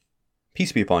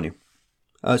Peace be upon you.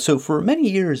 So for many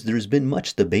years, there's been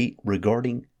much debate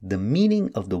regarding the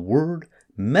meaning of the word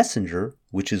messenger,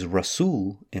 which is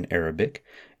Rasool in Arabic,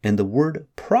 and the word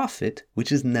prophet,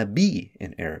 which is Nabi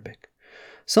in Arabic.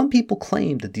 Some people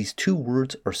claim that these two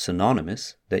words are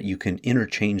synonymous, that you can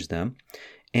interchange them,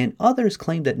 and others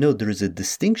claim that no, there is a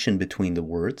distinction between the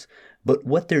words, but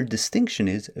what their distinction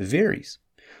is varies.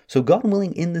 So God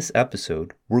willing, in this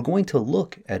episode, we're going to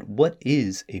look at what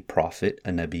is a prophet,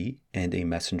 a Nabi, and a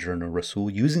messenger and a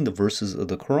Rasool using the verses of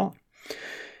the Quran.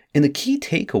 And the key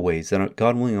takeaways that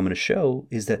God willing I'm going to show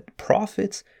is that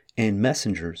prophets and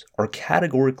messengers are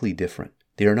categorically different.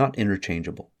 They are not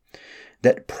interchangeable.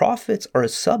 That prophets are a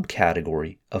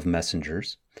subcategory of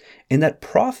messengers, and that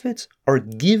prophets are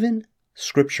given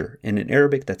scripture. And in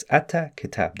Arabic, that's atta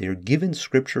kitab. They are given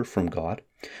scripture from God,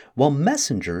 while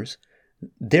messengers,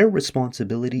 their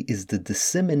responsibility is the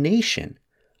dissemination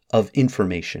of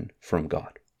information from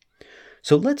God.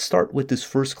 So let's start with this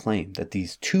first claim that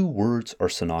these two words are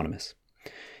synonymous.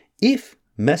 If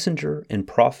messenger and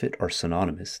prophet are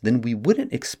synonymous, then we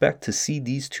wouldn't expect to see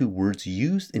these two words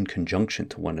used in conjunction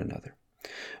to one another.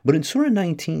 But in Surah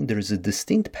 19, there is a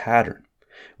distinct pattern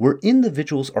where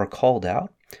individuals are called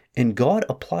out and God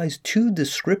applies two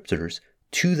descriptors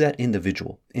to that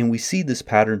individual. And we see this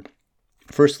pattern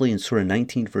firstly in Surah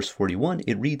 19 verse 41.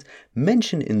 It reads,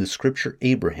 mention in the scripture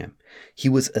Abraham. He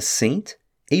was a saint,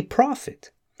 a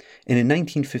prophet. And in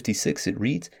 1956 it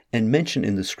reads, and mention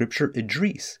in the scripture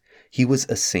Idris. He was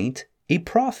a saint, a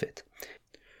prophet.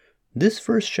 This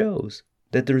verse shows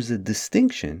that there is a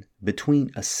distinction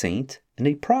between a saint and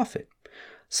a prophet.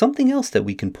 Something else that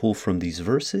we can pull from these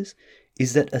verses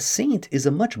is that a saint is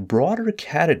a much broader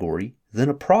category than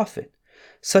a prophet,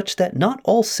 such that not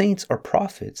all saints are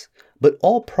prophets, but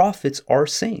all prophets are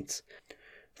saints.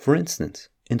 For instance,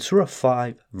 in Surah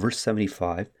 5, verse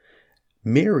 75,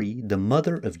 Mary, the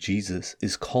mother of Jesus,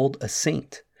 is called a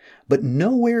saint, but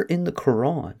nowhere in the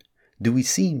Quran do we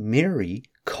see Mary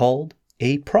called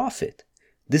a prophet.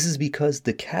 This is because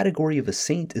the category of a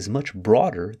saint is much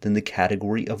broader than the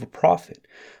category of a prophet,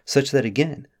 such that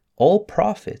again, all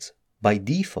prophets by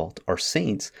default are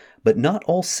saints, but not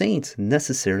all saints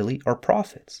necessarily are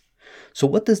prophets. So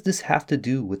what does this have to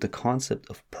do with the concept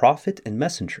of prophet and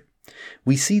messenger?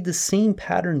 We see the same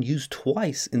pattern used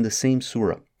twice in the same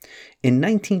surah. In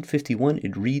 1951,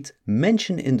 it reads,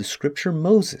 mention in the scripture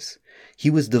Moses. He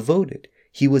was devoted.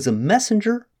 He was a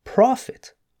messenger,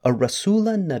 prophet, a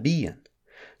Rasulan Nabiyan.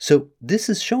 So this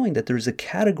is showing that there is a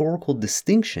categorical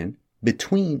distinction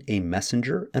between a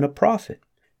messenger and a prophet.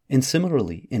 And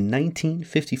similarly, in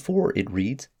 1954, it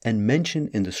reads, and mention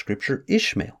in the scripture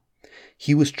Ishmael.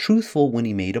 He was truthful when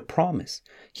he made a promise.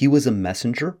 He was a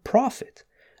messenger prophet.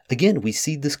 Again, we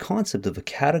see this concept of a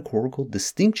categorical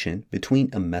distinction between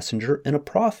a messenger and a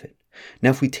prophet. Now,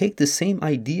 if we take the same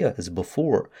idea as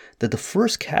before, that the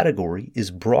first category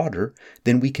is broader,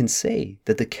 then we can say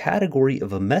that the category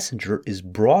of a messenger is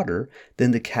broader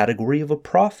than the category of a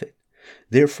prophet.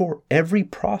 Therefore, every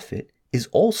prophet is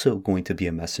also going to be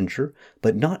a messenger,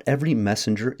 but not every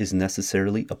messenger is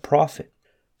necessarily a prophet.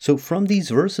 So from these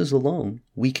verses alone,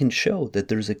 we can show that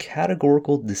there's a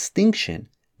categorical distinction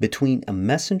between a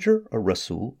messenger, a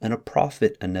Rasool, and a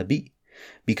prophet, a Nabi,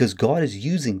 because God is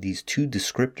using these two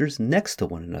descriptors next to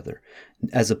one another,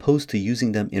 as opposed to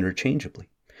using them interchangeably.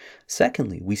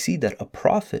 Secondly, we see that a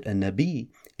prophet, a Nabi,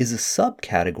 is a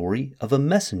subcategory of a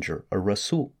messenger, a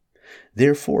Rasool.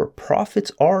 Therefore,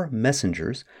 prophets are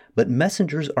messengers, but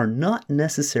messengers are not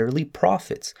necessarily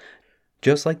prophets,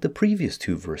 just like the previous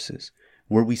two verses,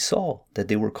 where we saw that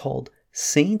they were called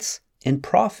saints and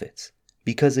prophets,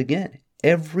 because again,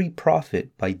 every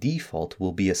prophet by default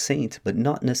will be a saint, but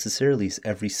not necessarily is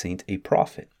every saint a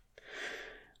prophet.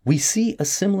 We see a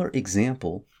similar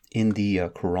example in the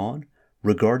Quran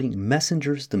regarding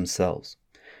messengers themselves,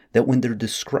 that when they're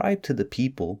described to the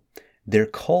people, they're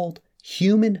called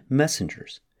human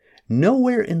messengers.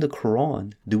 Nowhere in the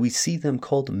Quran do we see them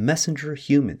called messenger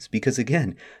humans, because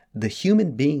again, the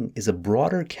human being is a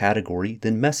broader category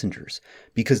than messengers,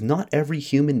 because not every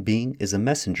human being is a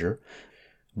messenger,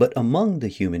 but among the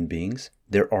human beings,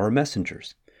 there are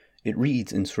messengers. It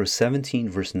reads in Surah 17,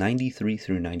 verse 93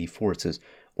 through 94, it says,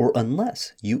 or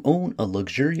unless you own a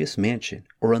luxurious mansion,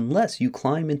 or unless you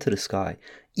climb into the sky,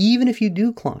 even if you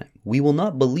do climb, we will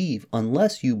not believe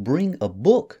unless you bring a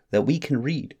book that we can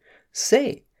read.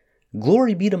 Say,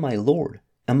 glory be to my Lord,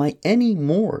 am I any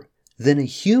more than a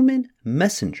human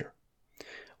messenger?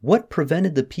 What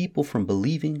prevented the people from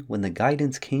believing when the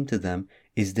guidance came to them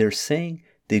is their saying,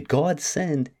 did God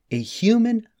send a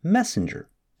human messenger?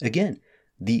 Again,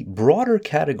 the broader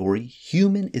category,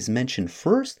 human, is mentioned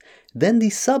first, then the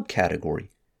subcategory,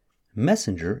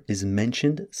 messenger, is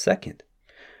mentioned second.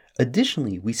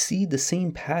 Additionally, we see the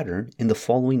same pattern in the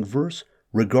following verse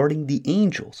regarding the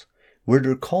angels, where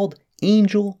they're called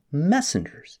angel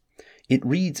messengers. It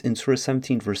reads in Surah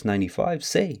 17 verse 95,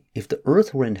 say, if the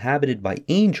earth were inhabited by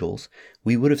angels,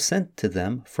 we would have sent to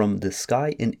them from the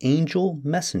sky an angel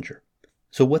messenger.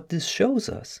 So what this shows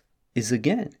us is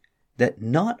again that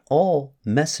not all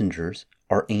messengers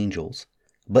are angels,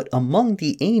 but among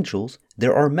the angels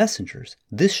there are messengers.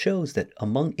 This shows that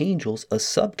among angels a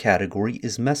subcategory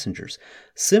is messengers.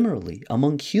 Similarly,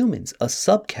 among humans a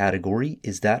subcategory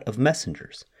is that of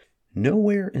messengers.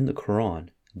 Nowhere in the Quran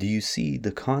do you see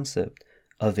the concept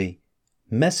of a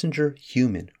messenger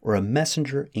human or a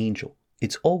messenger angel.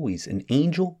 It's always an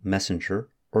angel messenger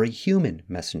or a human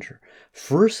messenger.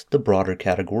 First the broader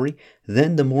category,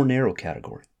 then the more narrow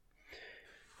category.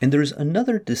 And there's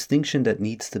another distinction that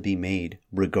needs to be made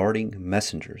regarding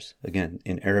messengers, again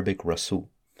in Arabic Rasool.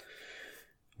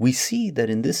 We see that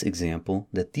in this example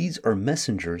that these are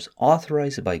messengers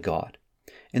authorized by God.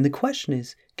 And the question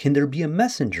is, can there be a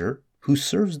messenger who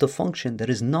serves the function that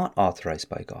is not authorized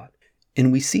by God?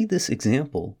 And we see this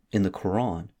example in the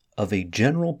Quran of a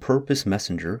general purpose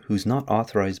messenger who's not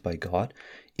authorized by God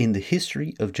in the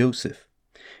history of Joseph.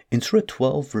 In Surah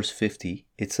 12 verse 50,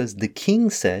 it says, the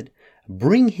king said,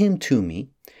 bring him to me.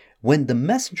 When the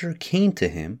messenger came to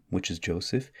him, which is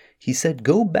Joseph, he said,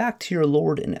 go back to your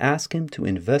Lord and ask him to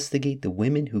investigate the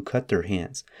women who cut their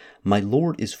hands. My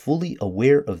Lord is fully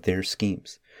aware of their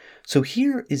schemes. So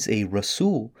here is a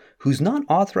Rasool who's not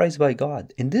authorized by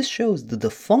God. And this shows that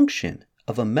the function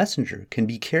of a messenger can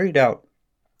be carried out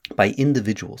by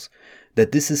individuals.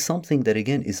 That this is something that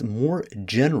again is more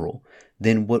general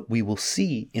than what we will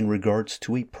see in regards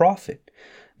to a prophet.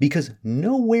 Because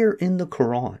nowhere in the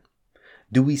Quran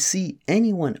do we see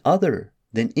anyone other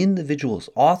than individuals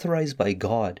authorized by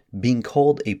God being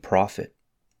called a prophet.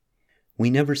 We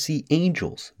never see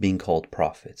angels being called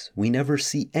prophets. We never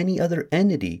see any other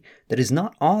entity that is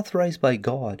not authorized by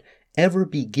God ever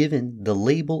be given the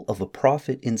label of a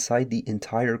prophet inside the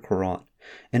entire Quran.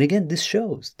 And again, this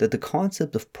shows that the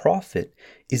concept of prophet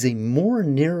is a more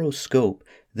narrow scope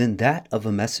than that of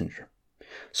a messenger.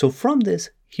 So from this,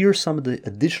 here are some of the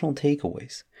additional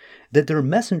takeaways. That there are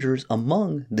messengers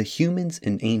among the humans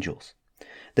and angels.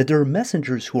 That there are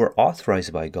messengers who are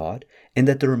authorized by God, and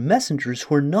that there are messengers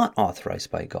who are not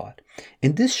authorized by God.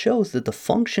 And this shows that the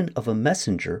function of a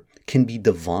messenger can be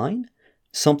divine,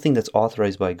 something that's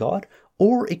authorized by God,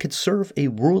 or it could serve a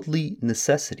worldly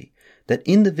necessity. That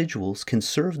individuals can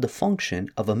serve the function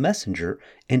of a messenger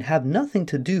and have nothing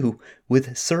to do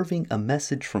with serving a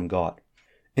message from God.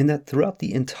 And that throughout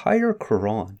the entire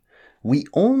Quran, we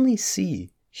only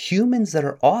see humans that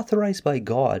are authorized by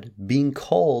God being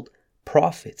called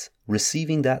prophets,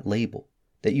 receiving that label.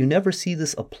 That you never see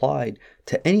this applied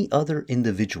to any other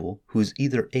individual who is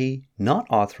either A, not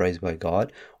authorized by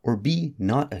God, or B,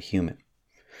 not a human.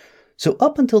 So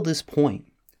up until this point,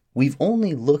 we've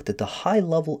only looked at the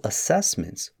high-level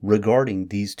assessments regarding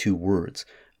these two words,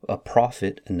 a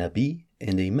prophet, a Nabi,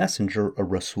 and a messenger, a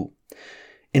Rasool.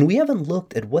 And we haven't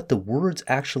looked at what the words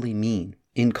actually mean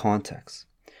in context.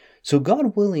 So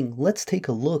God willing, let's take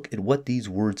a look at what these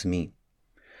words mean.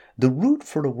 The root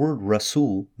for the word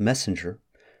Rasool, messenger,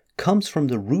 comes from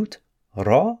the root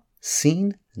Ra,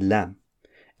 Sin, Lam.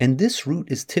 And this root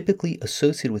is typically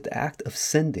associated with the act of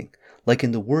sending, like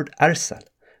in the word Arsal,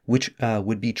 which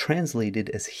would be translated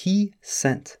as he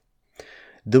sent.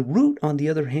 The root, on the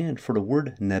other hand, for the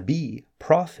word Nabi,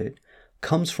 prophet,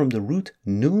 comes from the root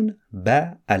Nun,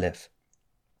 Ba, Aleph.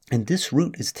 And this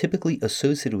root is typically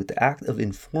associated with the act of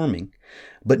informing,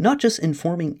 but not just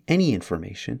informing any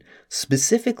information,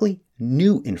 specifically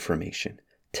new information,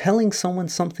 telling someone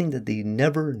something that they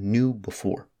never knew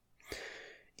before.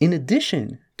 In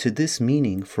addition to this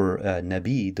meaning for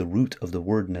Nabi, the root of the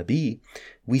word Nabi,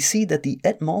 we see that the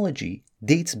etymology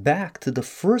dates back to the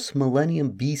first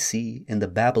millennium BC in the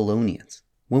Babylonians.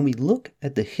 When we look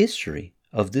at the history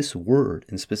of this word,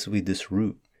 and specifically this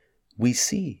root, we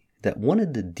see that one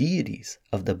of the deities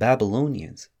of the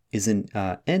Babylonians is an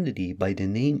entity by the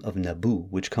name of Nabu,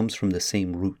 which comes from the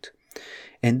same root.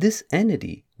 And this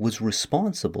entity was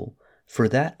responsible for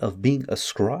that of being a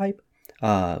scribe,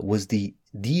 was the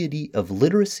deity of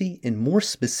literacy, and more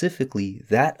specifically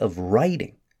that of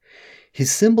writing.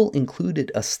 His symbol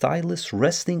included a stylus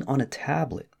resting on a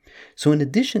tablet. So in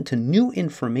addition to new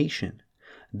information,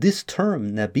 this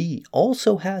term Nabi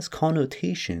also has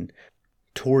connotation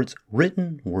towards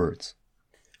written words.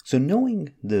 So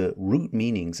knowing the root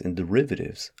meanings and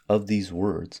derivatives of these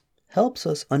words helps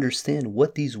us understand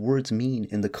what these words mean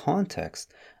in the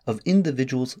context of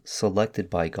individuals selected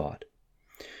by God.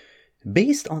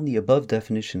 Based on the above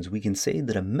definitions, we can say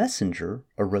that a messenger,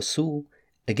 a Rasool,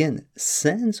 again,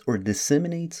 sends or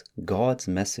disseminates God's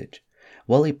message,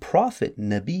 while a prophet,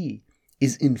 Nabi,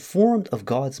 is informed of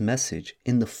God's message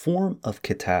in the form of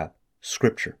kitab,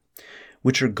 scripture,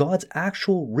 which are God's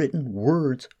actual written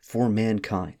words for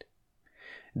mankind.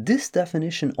 This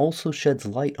definition also sheds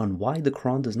light on why the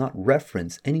Quran does not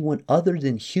reference anyone other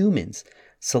than humans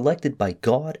selected by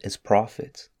God as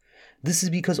prophets. This is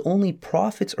because only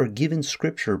prophets are given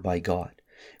scripture by God.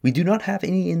 We do not have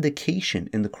any indication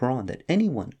in the Quran that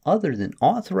anyone other than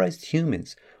authorized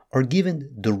humans are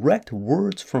given direct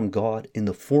words from God in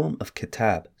the form of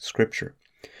kitab, scripture.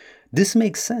 This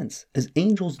makes sense, as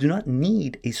angels do not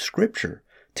need a scripture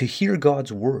to hear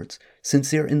God's words, since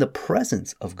they are in the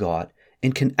presence of God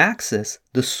and can access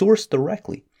the source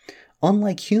directly,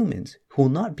 unlike humans who will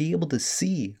not be able to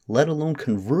see, let alone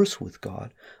converse with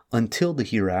God, until the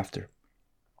hereafter.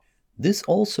 This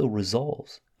also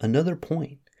resolves another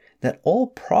point, that all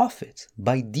prophets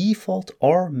by default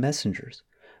are messengers,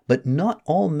 but not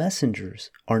all messengers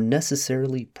are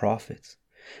necessarily prophets.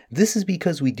 This is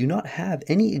because we do not have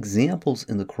any examples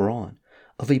in the Quran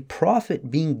of a prophet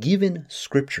being given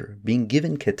scripture, being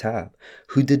given kitab,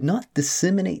 who did not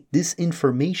disseminate this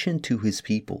information to his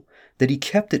people, that he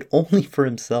kept it only for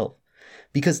himself.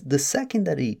 Because the second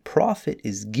that a prophet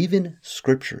is given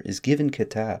scripture, is given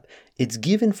kitab, it's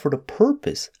given for the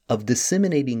purpose of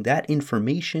disseminating that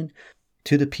information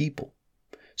to the people.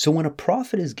 So when a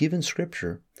prophet is given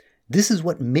scripture, this is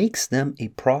what makes them a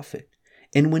prophet.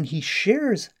 And when he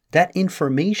shares that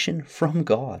information from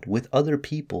God with other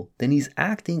people, then he's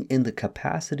acting in the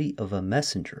capacity of a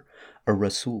messenger, a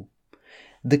Rasool.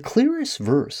 The clearest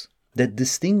verse that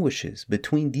distinguishes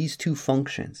between these two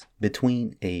functions,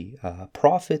 between a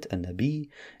prophet, a Nabi,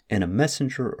 and a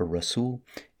messenger, a Rasool,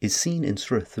 is seen in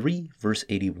Surah 3, verse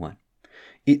 81.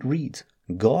 It reads,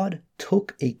 God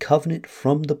took a covenant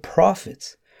from the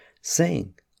prophets,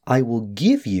 saying, I will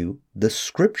give you the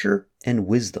scripture and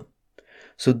wisdom.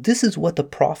 So this is what the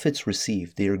prophets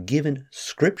receive. They are given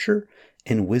scripture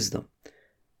and wisdom.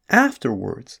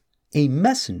 Afterwards, a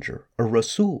messenger, a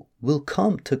Rasool, will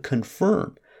come to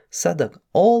confirm, sadaq,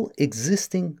 all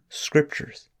existing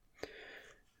scriptures.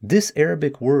 This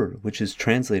Arabic word, which is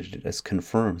translated as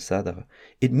confirm, sadaq,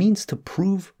 it means to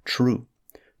prove true,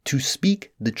 to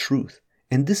speak the truth.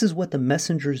 And this is what the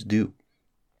messengers do.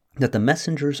 That the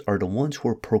messengers are the ones who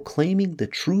are proclaiming the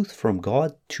truth from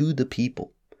God to the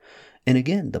people. And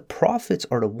again, the prophets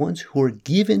are the ones who are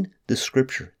given the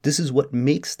scripture. This is what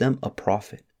makes them a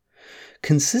prophet.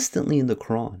 Consistently in the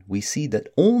Quran, we see that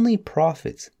only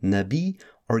prophets, Nabi,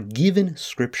 are given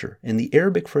scripture. And the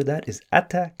Arabic for that is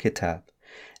ata kitab.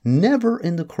 Never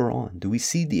in the Quran do we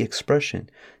see the expression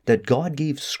that God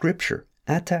gave scripture,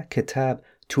 ata kitab,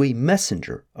 to a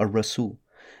messenger, a Rasool.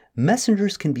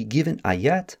 Messengers can be given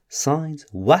ayat, signs,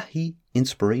 wahi,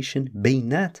 inspiration,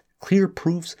 bayinat, clear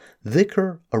proofs,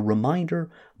 dhikr, a reminder,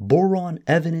 boron,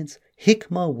 evidence,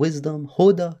 hikmah, wisdom,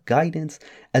 huda, guidance,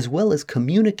 as well as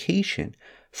communication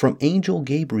from Angel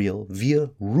Gabriel via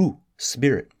ruh,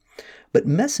 spirit. But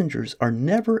messengers are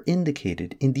never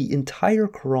indicated in the entire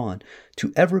Quran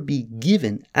to ever be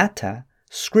given ata,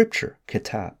 scripture,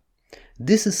 kitab.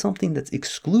 This is something that's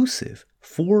exclusive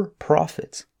for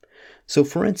prophets. So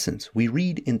for instance, we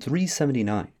read in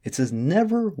 379, it says,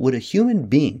 never would a human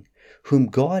being whom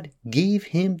God gave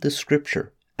him the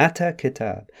scripture, ata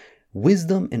kitab,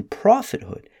 wisdom and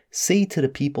prophethood, say to the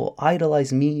people,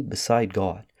 idolize me beside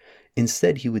God.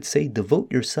 Instead, he would say,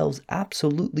 devote yourselves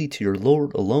absolutely to your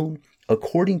Lord alone,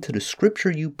 according to the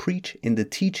scripture you preach and the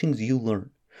teachings you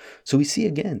learn. So we see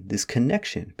again this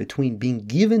connection between being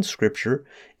given scripture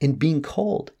and being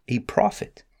called a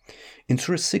prophet. In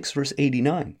Surah 6, verse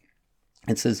 89,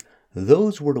 it says,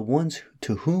 those were the ones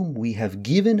to whom we have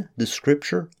given the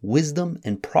scripture, wisdom,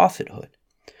 and prophethood.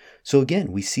 So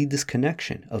again, we see this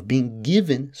connection of being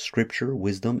given scripture,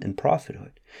 wisdom, and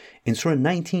prophethood. In Surah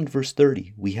 19, verse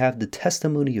 30, we have the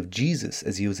testimony of Jesus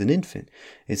as he was an infant.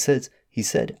 It says, he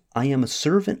said, I am a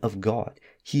servant of God.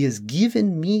 He has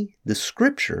given me the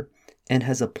scripture and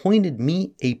has appointed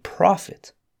me a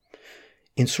prophet.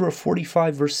 In Surah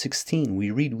 45, verse 16,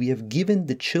 we read, we have given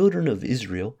the children of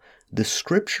Israel the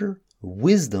scripture,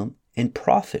 wisdom, and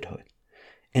prophethood,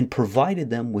 and provided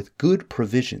them with good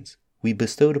provisions. We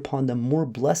bestowed upon them more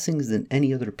blessings than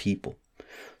any other people.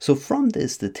 So from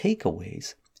this, the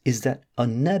takeaways is that a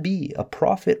Nabi, a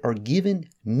prophet, are given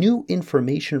new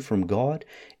information from God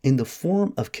in the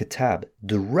form of kitab,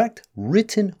 direct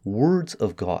written words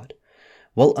of God,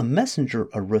 while a messenger,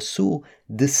 a Rasool,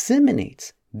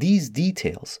 disseminates these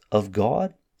details of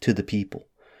God to the people,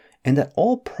 and that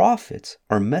all prophets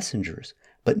are messengers,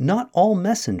 but not all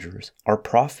messengers are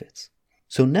prophets.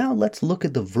 So now let's look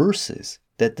at the verses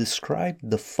that describe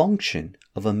the function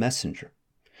of a messenger.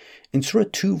 In Surah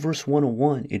 2 verse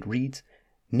 101 it reads,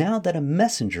 "Now that a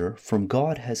messenger from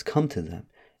God has come to them,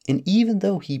 and even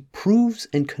though he proves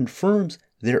and confirms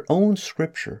their own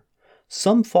scripture,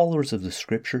 some followers of the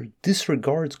scripture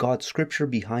disregards God's scripture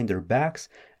behind their backs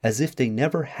as if they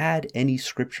never had any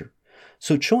scripture."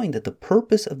 So showing that the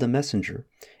purpose of the messenger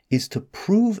is to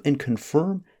prove and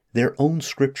confirm their own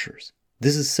scriptures.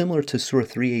 This is similar to Surah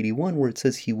 381 where it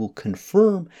says he will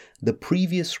confirm the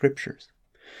previous scriptures.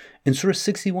 In Surah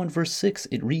 61 verse 6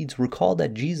 it reads, "Recall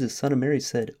that Jesus, son of Mary,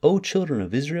 said, 'O children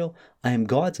of Israel, I am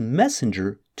God's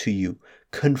messenger to you,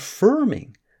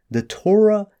 confirming the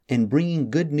Torah and bringing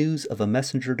good news of a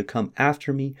messenger to come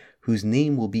after me, whose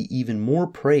name will be even more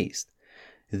praised.'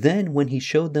 Then when he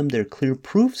showed them their clear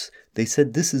proofs, they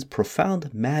said, 'This is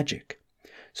profound magic.'"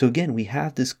 So again, we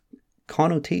have this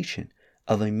connotation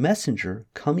of a messenger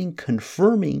coming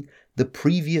confirming the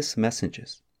previous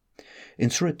messages. In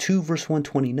Surah 2 verse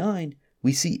 129,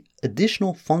 we see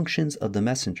additional functions of the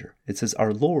messenger. It says,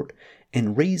 "Our Lord,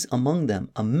 and raise among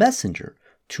them a messenger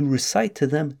to recite to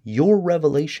them your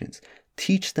revelations,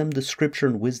 teach them the scripture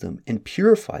and wisdom, and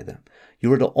purify them.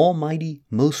 You are the Almighty,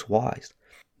 most wise."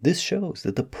 This shows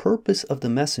that the purpose of the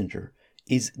messenger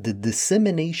is the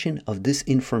dissemination of this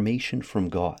information from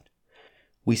God.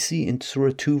 We see in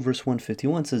Surah 2 verse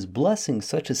 151 says, "Blessing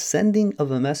such as sending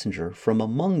of a messenger from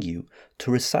among you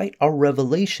to recite our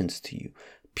revelations to you,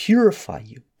 purify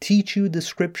you, teach you the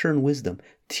scripture and wisdom,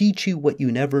 teach you what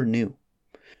you never knew."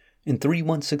 In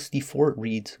 3:164 it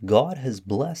reads, "God has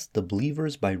blessed the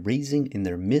believers by raising in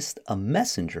their midst a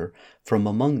messenger from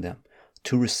among them,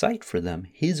 to recite for them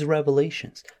his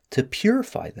revelations, to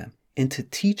purify them, and to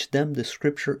teach them the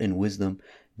scripture and wisdom.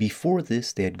 Before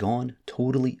this they had gone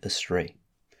totally astray."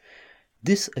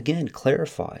 This again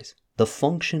clarifies the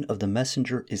function of the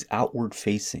messenger is outward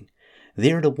facing.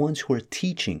 They are the ones who are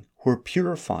teaching, who are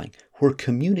purifying, who are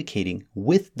communicating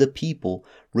with the people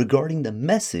regarding the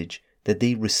message that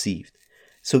they received.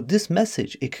 So this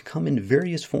message, it could come in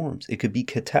various forms. It could be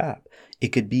kitab, it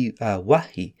could be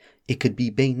wahi, it could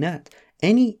be bayinat.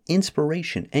 Any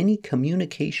inspiration, any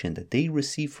communication that they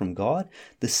receive from God,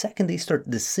 the second they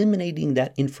start disseminating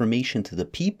that information to the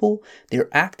people, they're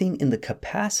acting in the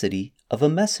capacity of a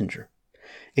messenger.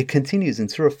 It continues in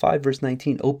Surah 5 verse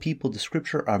 19, "O people, the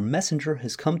scripture, our messenger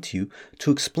has come to you to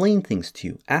explain things to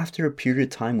you after a period of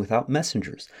time without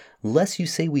messengers, lest you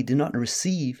say we did not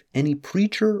receive any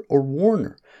preacher or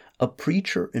warner. A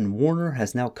preacher and warner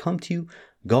has now come to you.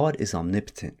 God is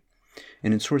omnipotent."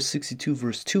 And in Surah 62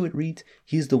 verse 2 it reads,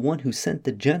 "He is the one who sent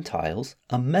the Gentiles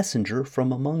a messenger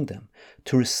from among them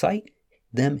to recite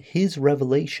them his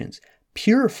revelations,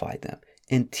 purify them,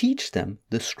 and teach them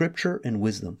the scripture and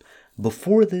wisdom.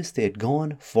 Before this they had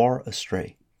gone far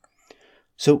astray."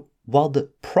 So while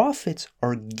the prophets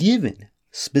are given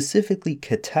specifically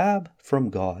kitab from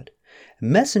God,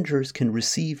 messengers can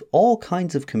receive all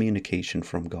kinds of communication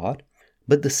from God.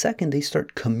 But the second they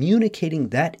start communicating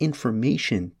that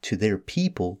information to their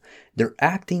people, they're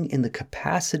acting in the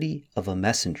capacity of a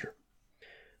messenger.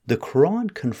 The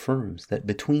Quran confirms that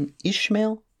between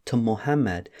Ishmael to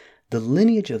Muhammad, the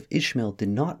lineage of Ishmael did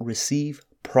not receive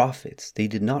prophets. They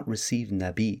did not receive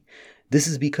Nabi. This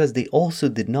is because they also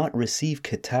did not receive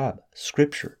kitab,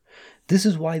 scripture. This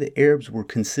is why the Arabs were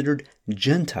considered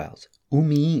Gentiles,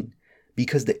 Ummiyin,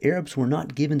 because the Arabs were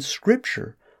not given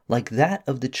scripture like that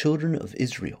of the children of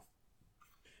Israel.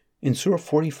 In Surah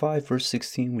 45 verse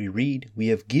 16 we read, "We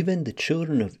have given the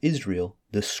children of Israel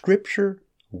the scripture,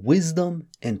 wisdom,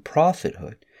 and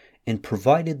prophethood, and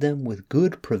provided them with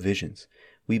good provisions.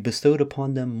 We bestowed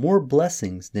upon them more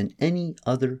blessings than any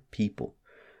other people."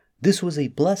 This was a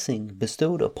blessing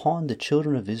bestowed upon the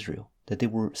children of Israel, that they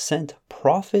were sent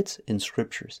prophets and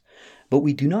scriptures. But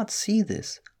we do not see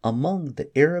this among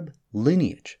the Arab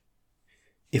lineage.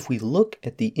 If we look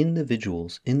at the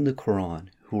individuals in the Quran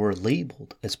who are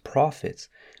labeled as prophets,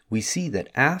 we see that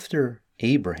after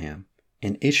Abraham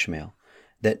and Ishmael,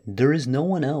 that there is no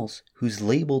one else who's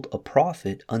labeled a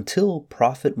prophet until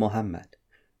Prophet Muhammad.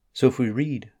 So if we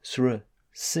read Surah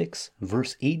 6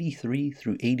 verse 83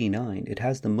 through 89, it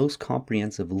has the most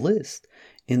comprehensive list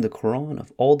in the Quran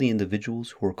of all the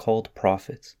individuals who are called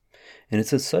prophets. And it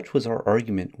says, "Such was our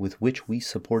argument with which we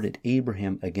supported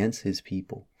Abraham against his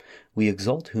people. We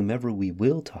exalt whomever we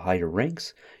will to higher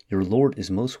ranks. Your Lord is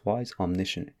most wise,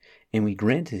 omniscient. And we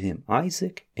granted him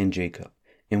Isaac and Jacob,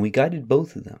 and we guided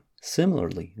both of them.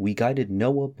 Similarly, we guided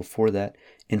Noah before that,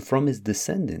 and from his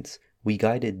descendants, we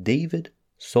guided David,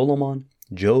 Solomon,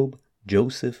 Job,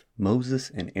 Joseph,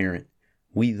 Moses, and Aaron.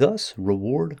 We thus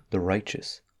reward the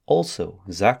righteous. Also,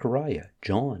 Zechariah,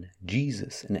 John,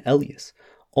 Jesus, and Elias,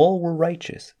 all were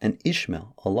righteous, and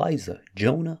Ishmael, Elijah,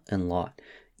 Jonah, and Lot.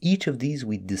 Each of these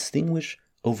we distinguish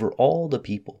over all the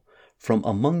people. From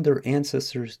among their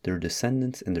ancestors, their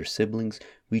descendants, and their siblings,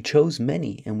 we chose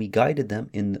many, and we guided them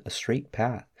in a straight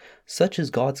path. Such is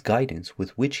God's guidance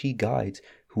with which He guides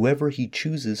whoever He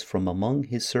chooses from among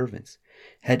His servants.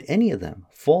 Had any of them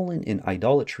fallen in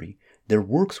idolatry, their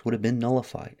works would have been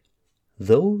nullified.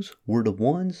 Those were the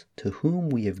ones to whom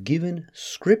we have given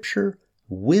scripture,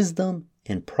 wisdom,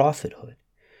 and prophethood.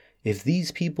 If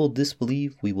these people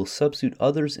disbelieve, we will substitute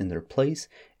others in their place,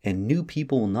 and new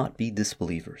people will not be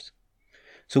disbelievers.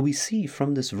 So we see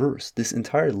from this verse, this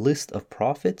entire list of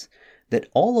prophets, that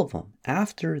all of them,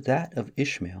 after that of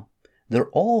Ishmael, they're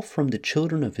all from the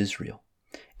children of Israel.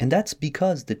 And that's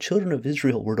because the children of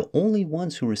Israel were the only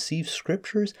ones who received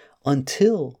scriptures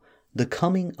until the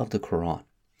coming of the Quran.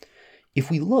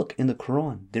 If we look in the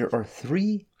Quran, there are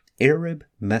 3 Arab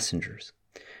messengers.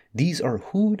 These are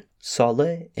Hud,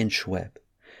 Saleh, and Shuaib.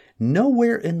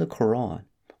 Nowhere in the Quran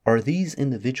are these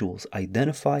individuals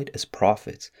identified as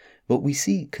prophets, but we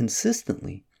see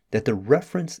consistently that they're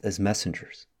referenced as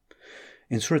messengers.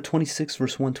 In Surah 26,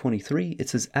 verse 123, it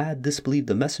says, Ad disbelieved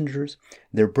the messengers.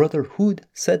 Their brother Hud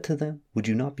said to them, Would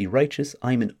you not be righteous?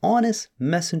 I am an honest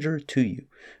messenger to you.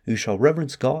 You shall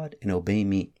reverence God and obey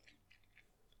me.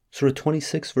 Surah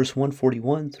 26, verse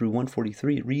 141 through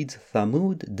 143, it reads,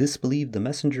 Thamud disbelieved the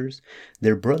messengers.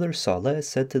 Their brother Saleh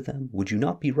said to them, Would you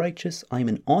not be righteous? I am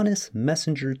an honest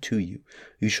messenger to you.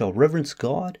 You shall reverence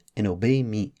God and obey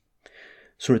me.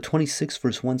 Surah 26,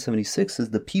 verse 176 says,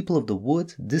 The people of the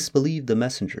woods disbelieved the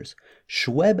messengers.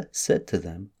 Shuaib said to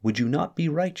them, Would you not be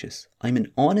righteous? I am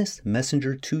an honest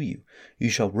messenger to you. You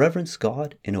shall reverence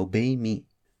God and obey me.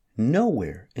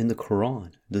 Nowhere in the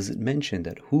Quran does it mention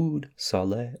that Hud,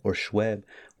 Saleh, or Shuaib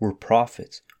were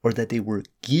prophets, or that they were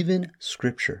given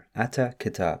scripture, ata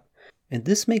kitab. And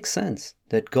this makes sense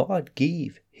that God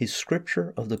gave His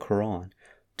scripture of the Quran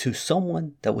to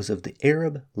someone that was of the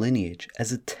Arab lineage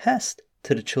as a test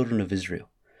to the children of Israel.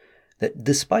 That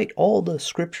despite all the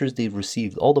scriptures they've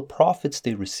received, all the prophets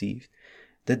they received,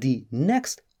 that the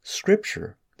next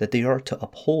scripture that they are to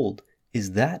uphold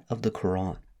is that of the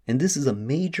Quran. And this is a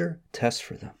major test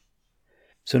for them.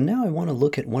 So now I want to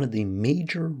look at one of the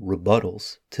major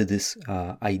rebuttals to this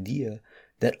idea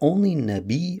that only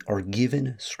Nabi are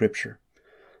given scripture.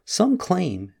 Some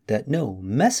claim that no,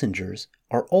 messengers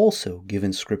are also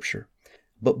given scripture.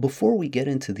 But before we get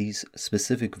into these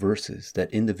specific verses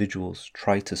that individuals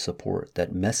try to support,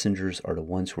 that messengers are the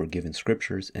ones who are given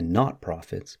scriptures and not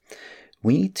prophets,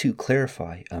 we need to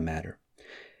clarify a matter.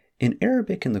 In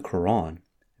Arabic in the Quran,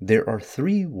 there are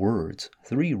 3 words,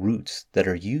 3 roots that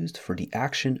are used for the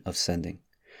action of sending.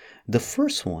 The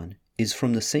first one is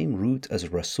from the same root as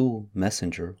Rasool,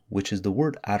 messenger, which is the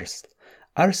word arsl.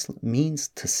 Arsl means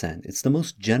to send. It's the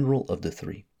most general of the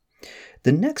 3.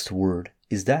 The next word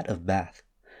is that of ba'th.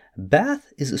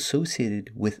 Ba'th is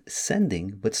associated with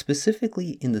sending, but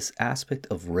specifically in this aspect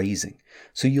of raising.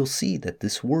 So you'll see that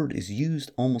this word is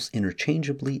used almost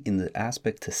interchangeably in the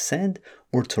aspect to send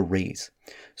or to raise.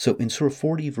 So in Surah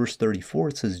 40, verse 34,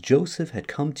 it says, Joseph had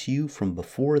come to you from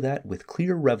before that with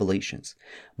clear revelations,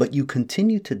 but you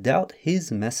continued to doubt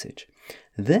his message.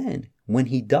 Then, when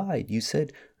he died, you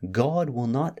said, God will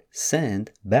not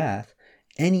send, ba'th,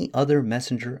 any other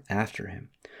messenger after him.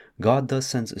 God thus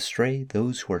sends astray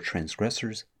those who are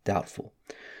transgressors, doubtful.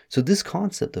 So this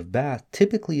concept of ba'th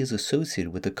typically is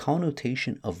associated with the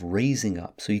connotation of raising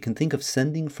up. So you can think of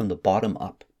sending from the bottom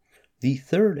up. The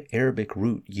third Arabic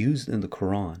root used in the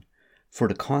Quran for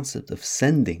the concept of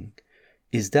sending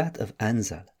is that of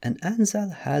anzal. And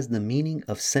anzal has the meaning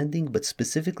of sending, but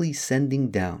specifically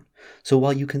sending down. So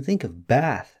while you can think of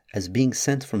ba'th as being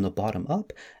sent from the bottom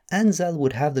up, anzal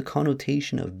would have the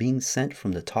connotation of being sent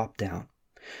from the top down.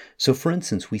 So for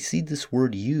instance, we see this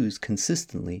word used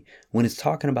consistently when it's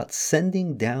talking about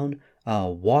sending down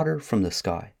water from the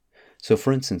sky. So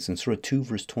for instance, in Surah 2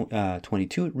 verse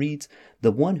 22 it reads,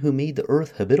 The one who made the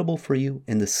earth habitable for you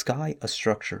and the sky a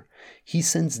structure. He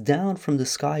sends down from the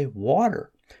sky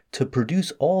water to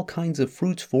produce all kinds of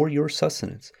fruits for your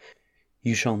sustenance.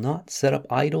 You shall not set up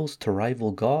idols to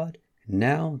rival God,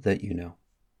 now that you know.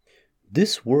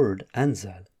 This word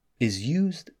anzal is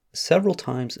used several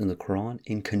times in the Quran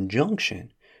in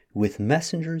conjunction with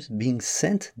messengers being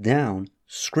sent down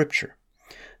scripture.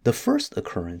 The first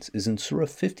occurrence is in Surah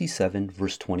 57,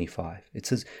 verse 25. It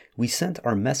says, "We sent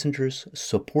our messengers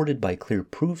supported by clear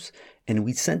proofs, and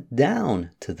we sent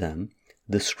down to them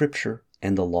the scripture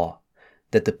and the law,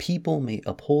 that the people may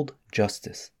uphold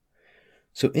justice."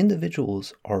 So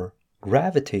individuals are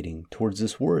gravitating towards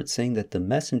this word, saying that the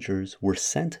messengers were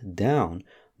sent down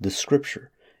the scripture,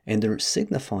 and they're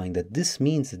signifying that this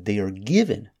means that they are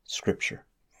given scripture.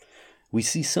 We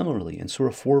see similarly in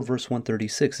Surah 4, verse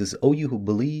 136, is, "O you who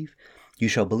believe, you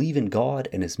shall believe in God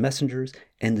and His messengers,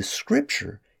 and the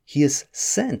scripture He has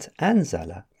sent,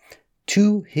 anzala,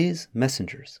 to His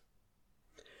messengers."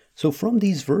 So from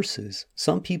these verses,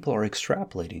 some people are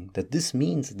extrapolating that this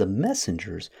means the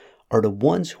messengers are the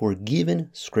ones who are given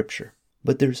scripture.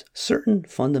 But there's certain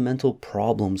fundamental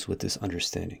problems with this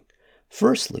understanding.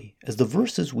 Firstly, as the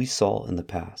verses we saw in the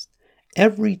past,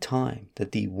 every time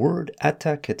that the word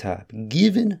atta kitab,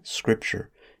 given scripture,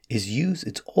 is used,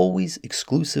 it's always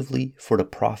exclusively for the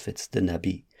prophets, the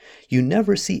Nabi. You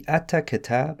never see atta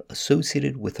kitab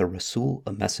associated with a Rasool,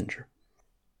 a messenger.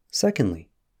 Secondly,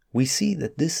 we see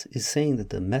that this is saying that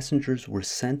the messengers were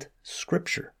sent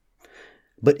scripture.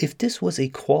 But if this was a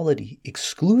quality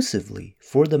exclusively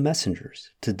for the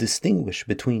messengers to distinguish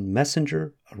between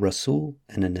messenger, a Rasool,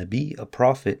 and a Nabi, a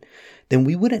prophet, then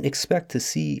we wouldn't expect to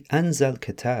see Anzal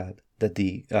Kitab, that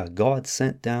the God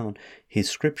sent down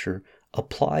His scripture,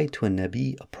 applied to a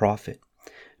Nabi, a prophet.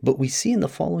 But we see in the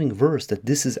following verse that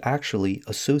this is actually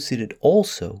associated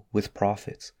also with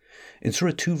prophets. In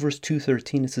Surah 2, verse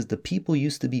 213, it says, "The people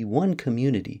used to be one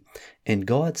community, and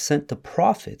God sent the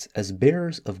prophets as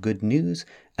bearers of good news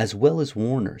as well as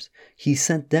warners. He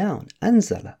sent down,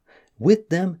 anzala, with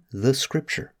them the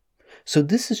scripture." So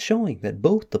this is showing that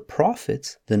both the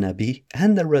prophets, the Nabi,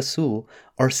 and the Rasool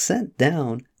are sent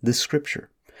down the scripture.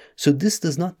 So this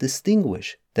does not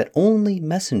distinguish that only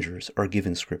messengers are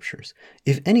given scriptures.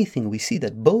 If anything, we see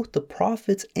that both the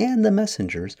prophets and the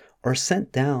messengers are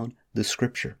sent down the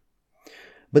scripture.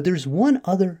 But there's one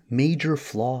other major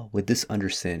flaw with this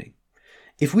understanding.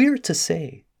 If we are to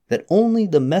say that only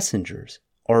the messengers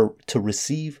are to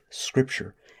receive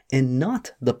scripture and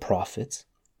not the prophets,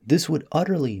 this would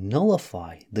utterly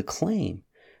nullify the claim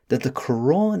that the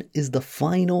Quran is the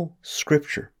final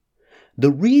scripture.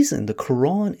 The reason the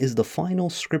Quran is the final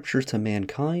scripture to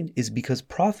mankind is because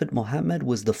Prophet Muhammad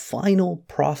was the final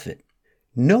prophet.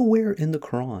 Nowhere in the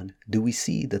Quran do we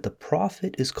see that the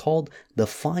prophet is called the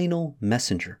final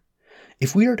messenger.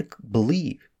 If we are to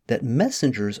believe that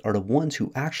messengers are the ones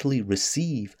who actually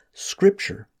receive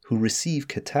scripture, who receive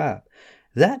kitab,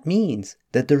 that means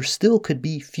that there still could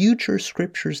be future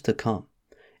scriptures to come.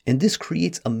 And this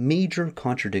creates a major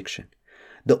contradiction.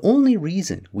 The only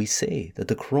reason we say that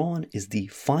the Quran is the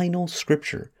final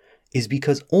scripture is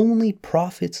because only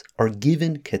prophets are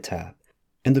given kitab.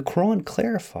 And the Quran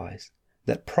clarifies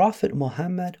that Prophet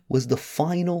Muhammad was the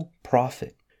final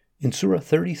prophet. In Surah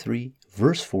 33,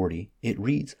 verse 40, it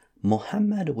reads,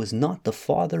 "Muhammad was not the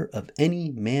father of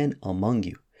any man among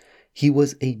you. He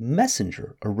was a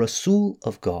messenger, a Rasool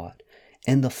of God,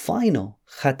 and the final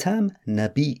Khatam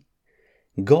Nabi.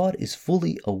 God is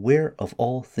fully aware of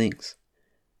all things."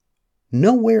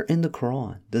 Nowhere in the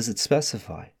Quran does it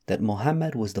specify that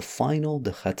Muhammad was the final,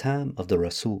 the Khatam of the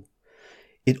Rasool.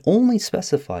 It only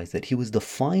specifies that he was the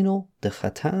final, the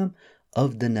Khatam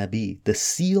of the Nabi, the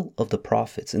seal of the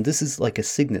prophets. And this is like a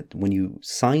signet. When you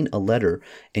sign a letter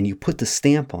and you put the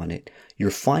stamp on it, you're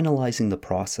finalizing the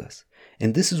process.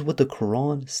 And this is what the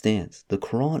Quran stands. The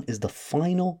Quran is the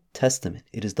final testament.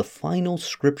 It is the final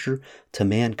scripture to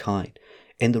mankind.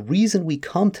 And the reason we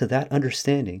come to that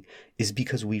understanding is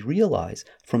because we realize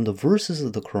from the verses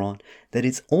of the Quran that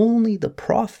it's only the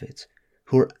prophets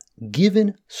who are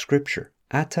given scripture,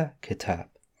 atta kitab.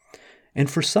 And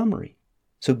for summary,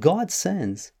 so God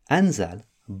sends, anzal,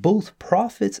 both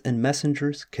prophets and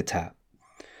messengers kitab.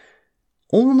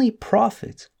 Only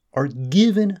prophets are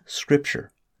given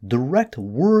scripture, direct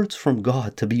words from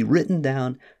God to be written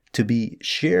down, to be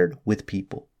shared with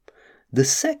people. The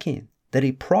second that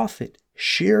a prophet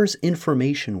shares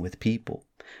information with people,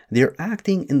 they're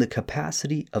acting in the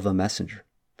capacity of a messenger.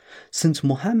 Since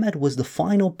Muhammad was the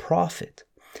final prophet,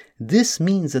 this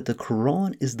means that the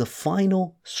Quran is the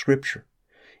final scripture.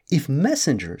 If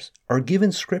messengers are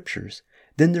given scriptures,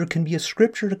 then there can be a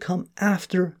scripture to come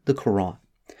after the Quran.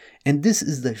 And this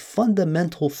is the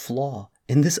fundamental flaw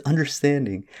in this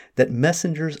understanding that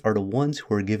messengers are the ones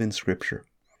who are given scripture.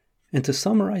 And to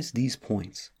summarize these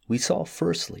points, we saw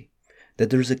firstly that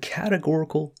there's a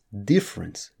categorical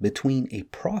difference between a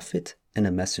prophet and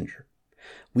a messenger.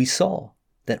 We saw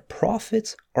that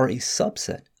prophets are a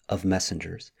subset of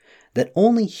messengers, that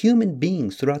only human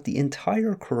beings throughout the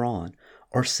entire Quran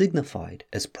are signified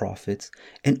as prophets,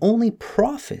 and only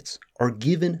prophets are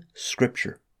given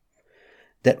scripture.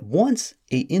 That once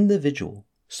an individual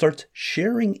starts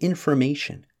sharing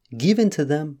information given to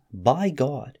them by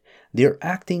God, they are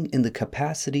acting in the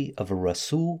capacity of a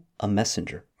Rasool, a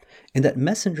messenger. And that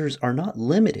messengers are not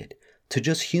limited to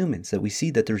just humans, that we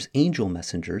see that there's angel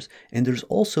messengers, and there's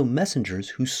also messengers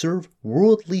who serve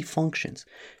worldly functions,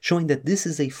 showing that this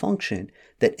is a function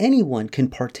that anyone can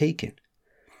partake in.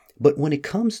 But when it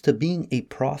comes to being a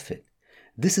prophet,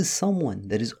 this is someone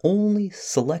that is only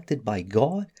selected by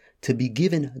God to be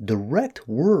given direct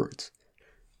words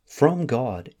from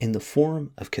God in the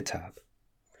form of kitab.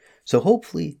 So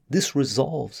hopefully this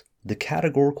resolves the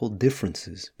categorical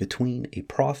differences between a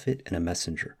prophet and a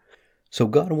messenger. So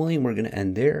God willing, we're going to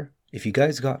end there. If you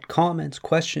guys got comments,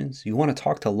 questions, you want to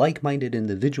talk to like-minded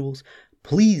individuals,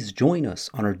 please join us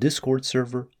on our Discord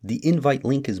server. The invite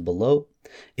link is below.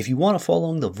 If you want to follow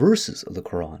along the verses of the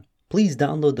Quran, please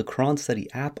download the Quran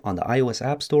Study app on the iOS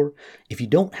App Store. If you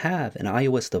don't have an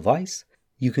iOS device,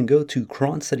 you can go to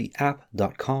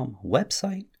QuranStudyApp.com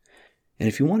website. And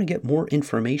if you want to get more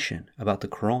information about the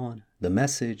Quran, the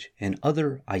message, and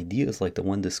other ideas like the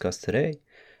one discussed today,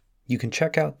 you can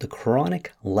check out the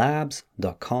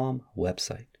QuranicLabs.com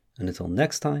website. And until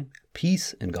next time,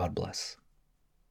 peace and God bless.